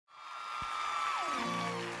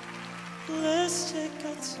Let's take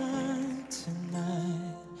our time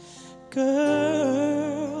tonight,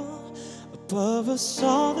 girl. Above us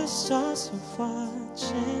all the stars are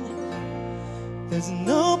watching. There's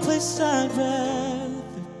no place I'd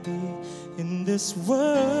rather be in this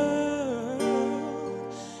world.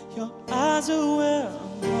 Your eyes are where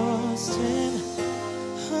I'm lost in.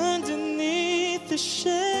 Underneath the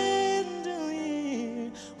chandelier,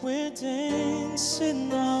 we're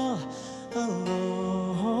dancing all alone.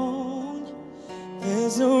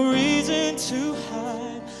 There's no reason to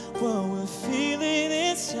hide what we're feeling.